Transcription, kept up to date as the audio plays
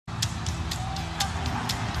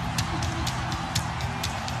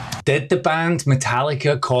Did the band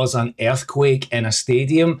Metallica cause an earthquake in a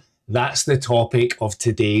stadium? That's the topic of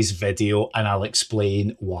today's video, and I'll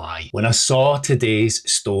explain why. When I saw today's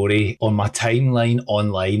story on my timeline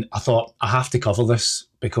online, I thought I have to cover this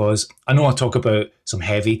because I know I talk about some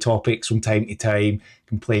heavy topics from time to time,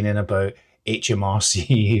 complaining about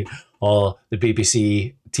HMRC or the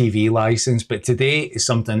BBC TV license, but today is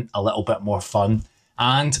something a little bit more fun,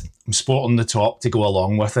 and I'm sporting the top to go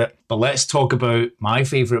along with it. But let's talk about my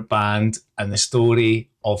favourite band and the story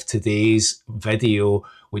of today's video,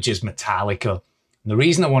 which is Metallica. And the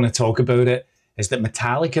reason I want to talk about it is that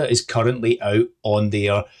Metallica is currently out on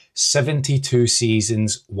their 72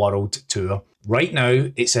 Seasons World Tour. Right now,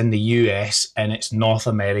 it's in the US and its North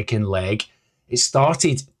American leg. It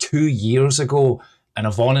started 2 years ago, and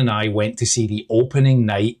Yvonne and I went to see the opening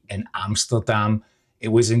night in Amsterdam. It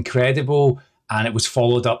was incredible, and it was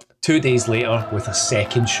followed up 2 days later with a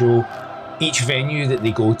second show. Each venue that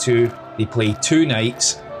they go to, they play 2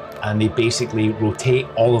 nights, and they basically rotate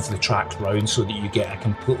all of the tracks round so that you get a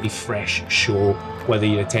completely fresh show, whether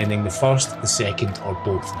you're attending the first, the second, or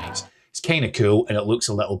both nights. It's kind of cool, and it looks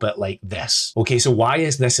a little bit like this. Okay, so why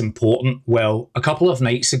is this important? Well, a couple of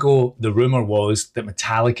nights ago, the rumour was that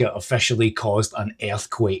Metallica officially caused an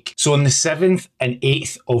earthquake. So on the 7th and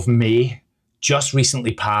 8th of May, just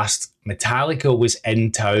recently passed, Metallica was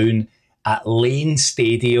in town at Lane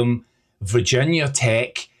Stadium, Virginia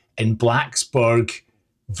Tech in Blacksburg,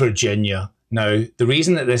 Virginia. Now, the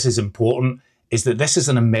reason that this is important is that this is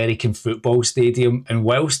an American football stadium, and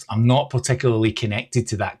whilst I'm not particularly connected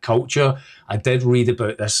to that culture, I did read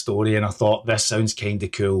about this story and I thought this sounds kind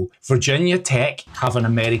of cool. Virginia Tech have an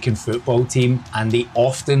American football team, and they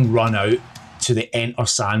often run out to the Enter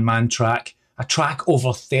Sandman track, a track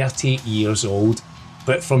over 30 years old.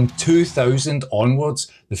 But from 2000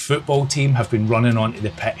 onwards, the football team have been running onto the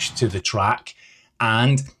pitch to the track,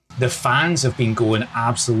 and the fans have been going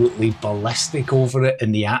absolutely ballistic over it,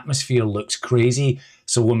 and the atmosphere looks crazy.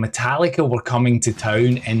 So when Metallica were coming to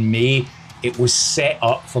town in May, it was set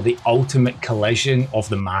up for the ultimate collision of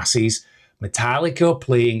the masses. Metallica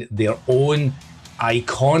playing their own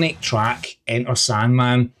iconic track, Enter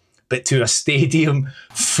Sandman, but to a stadium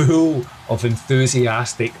full of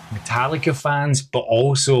enthusiastic Metallica fans, but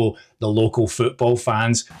also the local football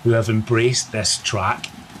fans who have embraced this track.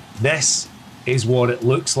 This is what it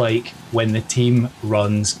looks like when the team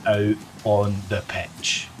runs out on the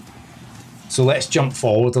pitch. So let's jump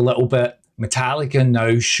forward a little bit. Metallica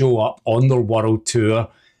now show up on their world tour,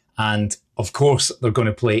 and of course they're going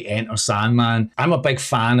to play Enter Sandman. I'm a big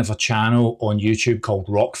fan of a channel on YouTube called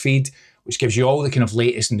RockFeed, which gives you all the kind of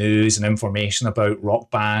latest news and information about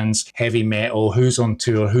rock bands, heavy metal, who's on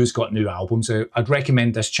tour, who's got new albums out. I'd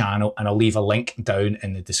recommend this channel, and I'll leave a link down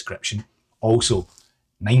in the description. Also,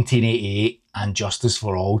 1988 and Justice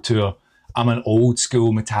for All tour. I'm an old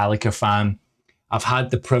school Metallica fan. I've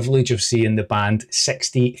had the privilege of seeing the band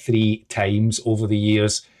 63 times over the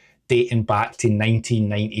years, dating back to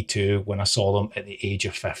 1992 when I saw them at the age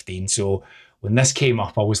of 15. So when this came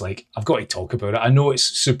up, I was like, I've got to talk about it. I know it's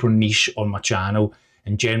super niche on my channel,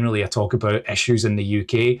 and generally I talk about issues in the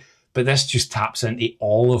UK, but this just taps into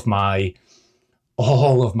all of my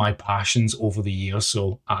passions over the years,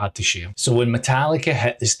 so I had to share. So when Metallica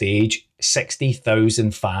hit the stage,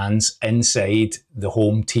 60,000 fans inside the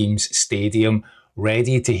home team's stadium,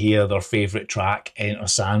 ready to hear their favourite track, Enter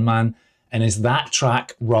Sandman. And as that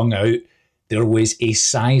track rung out, there was a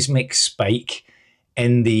seismic spike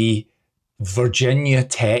in the Virginia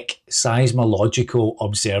Tech Seismological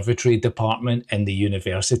Observatory Department in the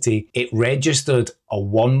university. It registered a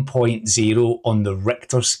 1.0 on the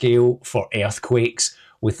Richter scale for earthquakes,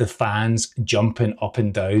 with the fans jumping up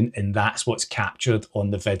and down, and that's what's captured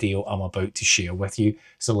on the video I'm about to share with you.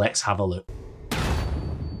 So let's have a look.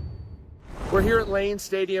 We're here at Lane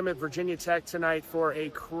Stadium at Virginia Tech tonight for a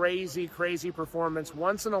crazy, crazy performance,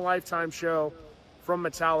 once-in-a-lifetime show from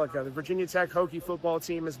Metallica. The Virginia Tech Hokie football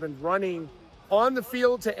team has been running on the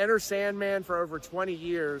field to Enter Sandman for over 20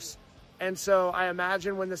 years. And so I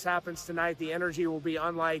imagine when this happens tonight, the energy will be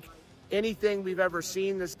unlike anything we've ever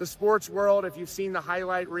seen. The sports world, if you've seen the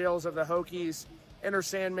highlight reels of the Hokies, Enter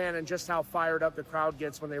Sandman, and just how fired up the crowd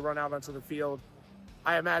gets when they run out onto the field,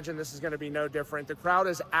 I imagine this is going to be no different. The crowd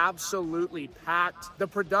is absolutely packed. The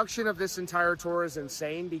production of this entire tour is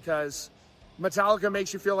insane because Metallica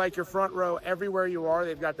makes you feel like you're front row everywhere you are.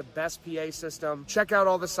 They've got the best PA system. Check out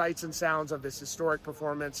all the sights and sounds of this historic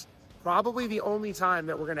performance. Probably the only time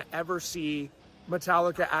that we're going to ever see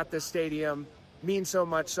Metallica at this stadium mean so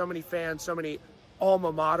much. So many fans, so many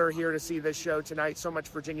alma mater here to see this show tonight. So much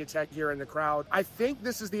Virginia Tech here in the crowd. I think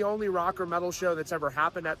this is the only rock or metal show that's ever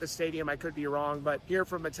happened at the stadium. I could be wrong, but here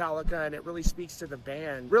from Metallica, and it really speaks to the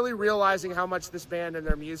band. Really realizing how much this band and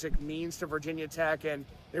their music means to Virginia Tech, and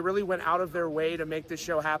they really went out of their way to make this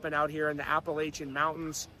show happen out here in the Appalachian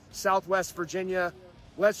Mountains, Southwest Virginia.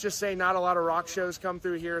 Let's just say not a lot of rock shows come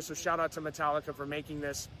through here, so shout out to Metallica for making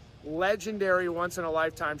this legendary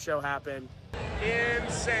once-in-a-lifetime show happen.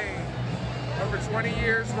 Insane. Over 20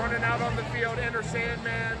 years running out on the field, enter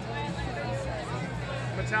Sandman.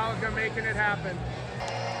 Metallica making it happen.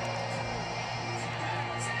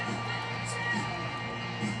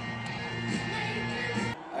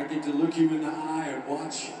 I get to look you in the eye and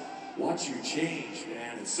watch you change,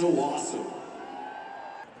 man. It's so awesome.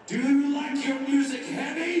 Do you like your music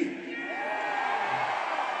heavy?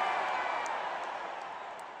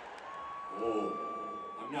 Oh,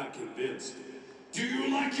 I'm not convinced. Do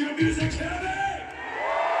you like your music heavy?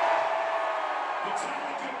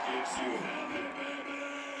 Metallica gives you heavy, baby.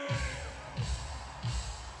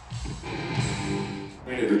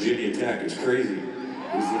 Man, at Virginia Tech, it's crazy.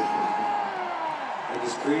 Had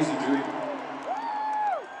this crazy dream.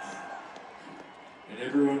 And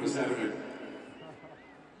everyone was having an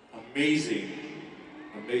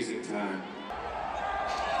amazing time.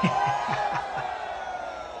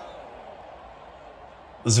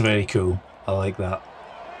 That's very cool. I like that.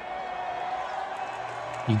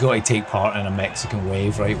 You got to take part in a Mexican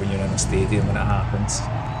wave, right, when you're in a stadium when it happens.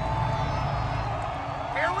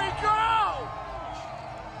 Here we go!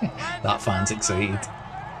 That fan's excited.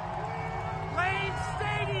 Lane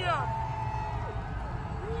Stadium!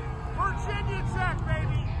 Virginia Tech,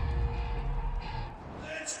 baby!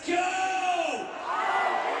 Let's go!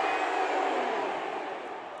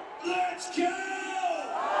 Let's go!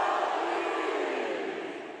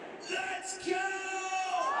 Let's go!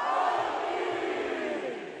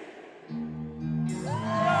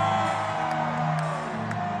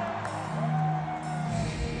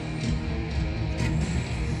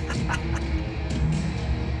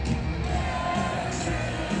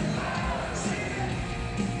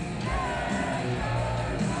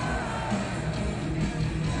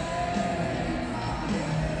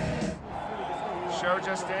 Show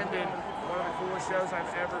just ended. One of the coolest shows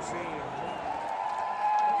I've ever seen.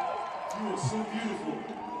 You are so beautiful.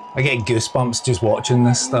 I get goosebumps just watching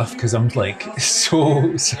this stuff because I'm like I've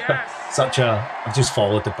just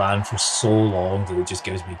followed the band for so long that it just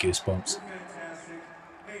gives me goosebumps. Fantastic.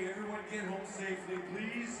 Hey, everyone get home safely,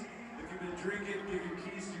 please. If you've been drinking, give your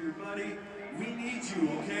keys to your buddy. We need you,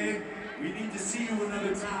 okay? We need to see you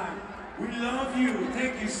another time. We love you.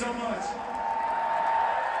 Thank you so much.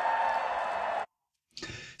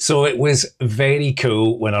 So it was very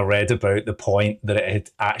cool when I read about the point that it had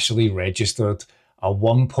actually registered a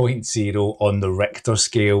 1.0 on the Richter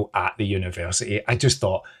scale at the university. I just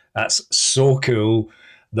thought that's so cool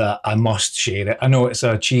that I must share it. I know it's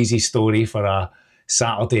a cheesy story for a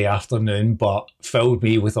Saturday afternoon, but filled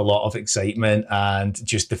me with a lot of excitement and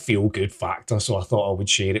just the feel-good factor, so I thought I would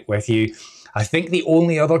share it with you. I think the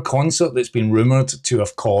only other concert that's been rumoured to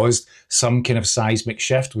have caused some kind of seismic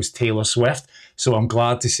shift was Taylor Swift, so I'm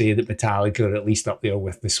glad to say that Metallica are at least up there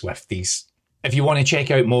with the Swifties. If you want to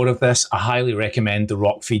check out more of this, I highly recommend the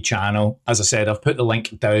RockFeed channel. As I said, I've put the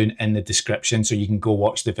link down in the description so you can go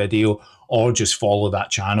watch the video or just follow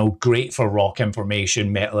that channel. Great for rock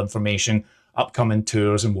information, metal information, upcoming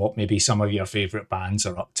tours and what maybe some of your favourite bands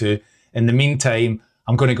are up to. In the meantime,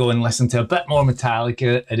 I'm going to go and listen to a bit more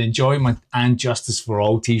Metallica and enjoy my And Justice for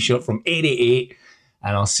All t-shirt from 88,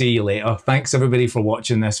 and I'll see you later. Thanks everybody for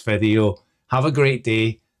watching this video. Have a great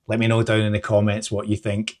day. Let me know down in the comments what you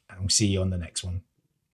think, and I'll see you on the next one.